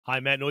Hi,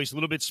 Matt Noyes. A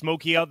little bit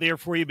smoky out there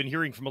for you. Been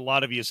hearing from a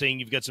lot of you saying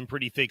you've got some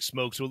pretty thick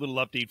smoke. So a little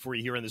update for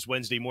you here on this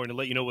Wednesday morning to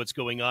let you know what's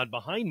going on.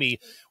 Behind me,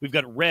 we've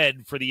got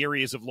red for the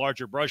areas of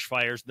larger brush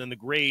fires. Then the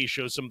gray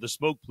shows some of the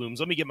smoke plumes.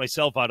 Let me get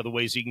myself out of the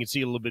way so you can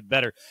see a little bit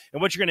better.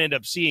 And what you're going to end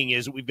up seeing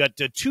is we've got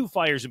two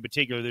fires in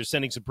particular. They're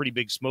sending some pretty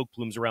big smoke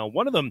plumes around.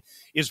 One of them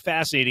is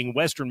fascinating,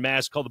 Western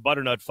Mass, called the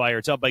Butternut Fire.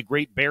 It's out by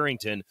Great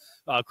Barrington.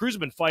 Crews have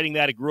been fighting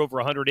that. It grew over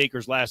 100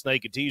 acres last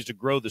night. Continues to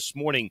grow this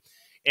morning.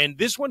 And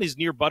this one is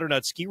near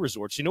Butternut Ski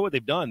Resort. So you know what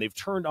they've done? They've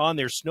turned on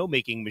their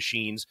snowmaking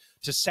machines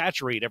to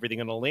saturate everything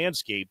on the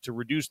landscape to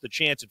reduce the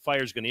chance that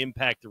fire is going to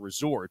impact the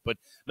resort. But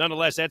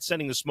nonetheless, that's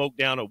sending the smoke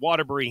down at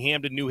Waterbury,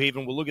 Hampton, New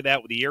Haven. We'll look at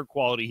that with the air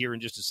quality here in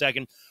just a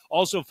second.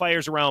 Also,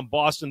 fires around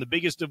Boston, the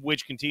biggest of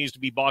which continues to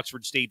be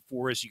Boxford State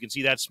Forest. You can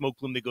see that smoke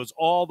plume that goes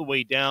all the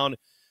way down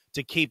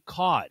to Cape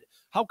Cod.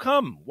 How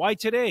come? Why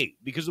today?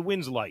 Because the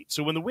wind's light.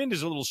 So when the wind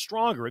is a little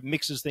stronger, it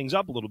mixes things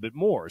up a little bit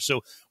more.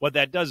 So what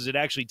that does is it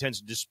actually tends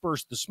to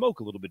disperse the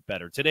smoke a little bit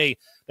better. Today,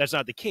 that's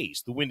not the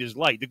case. The wind is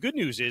light. The good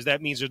news is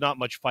that means there's not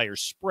much fire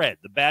spread.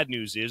 The bad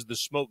news is the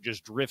smoke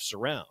just drifts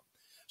around.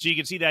 So you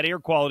can see that air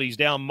quality is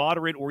down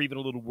moderate or even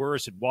a little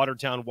worse at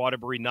Watertown,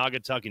 Waterbury,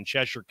 Naugatuck, and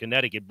Cheshire,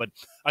 Connecticut. But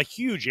a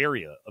huge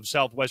area of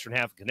southwestern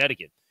half of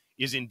Connecticut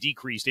is in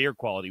decreased air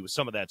quality with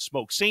some of that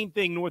smoke. Same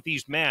thing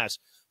northeast Mass,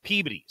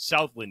 Peabody,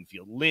 South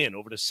Lynnfield, Lynn,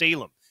 over to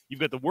Salem. You've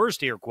got the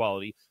worst air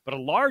quality, but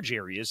a large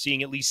area is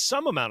seeing at least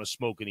some amount of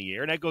smoke in the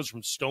air, and that goes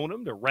from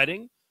Stoneham to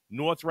Reading,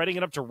 North Reading,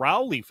 and up to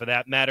Rowley, for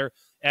that matter,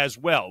 as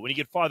well. When you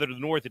get farther to the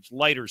north, it's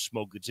lighter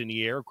smoke that's in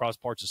the air across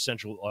parts of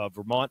central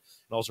Vermont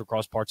and also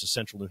across parts of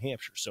central New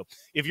Hampshire. So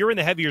if you're in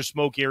the heavier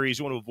smoke areas,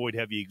 you want to avoid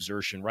heavy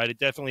exertion, right? It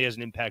definitely has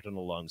an impact on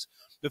the lungs.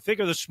 The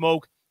thicker the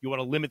smoke, you want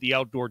to limit the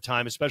outdoor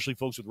time, especially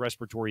folks with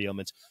respiratory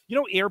ailments. You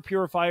know, air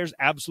purifiers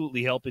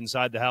absolutely help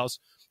inside the house.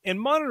 And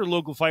monitor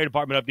local fire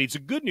department updates. The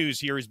good news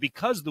here is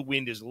because the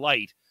wind is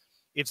light,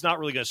 it's not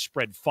really going to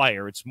spread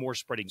fire. It's more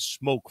spreading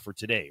smoke for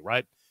today,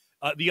 right?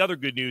 The other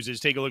good news is,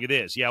 take a look at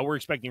this. Yeah, we're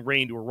expecting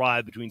rain to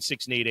arrive between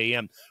 6 and 8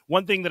 a.m.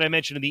 One thing that I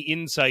mentioned in the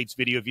Insights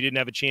video, if you didn't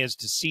have a chance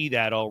to see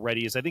that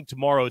already, is I think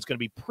tomorrow it's going to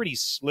be pretty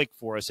slick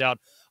for us out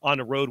on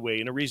the roadway.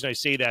 And the reason I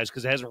say that is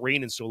because it hasn't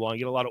rained in so long. You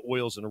get a lot of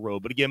oils in the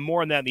road. But again,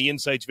 more on that in the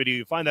Insights video.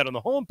 You'll find that on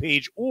the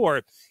homepage.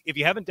 Or if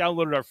you haven't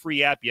downloaded our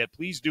free app yet,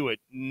 please do it.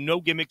 No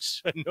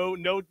gimmicks,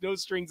 no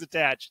strings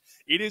attached.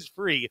 It is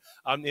free.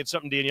 It's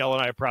something Danielle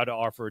and I are proud to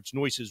offer. It's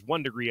Noyes'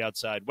 1 degree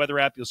outside weather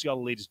app. You'll see all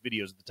the latest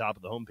videos at the top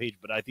of the homepage,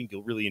 but I think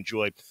you'll really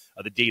enjoy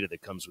the data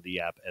that comes with the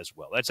app as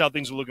well. That's how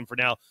things are looking for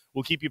now.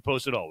 We'll keep you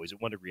posted always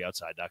at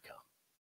 1degreeoutside.com.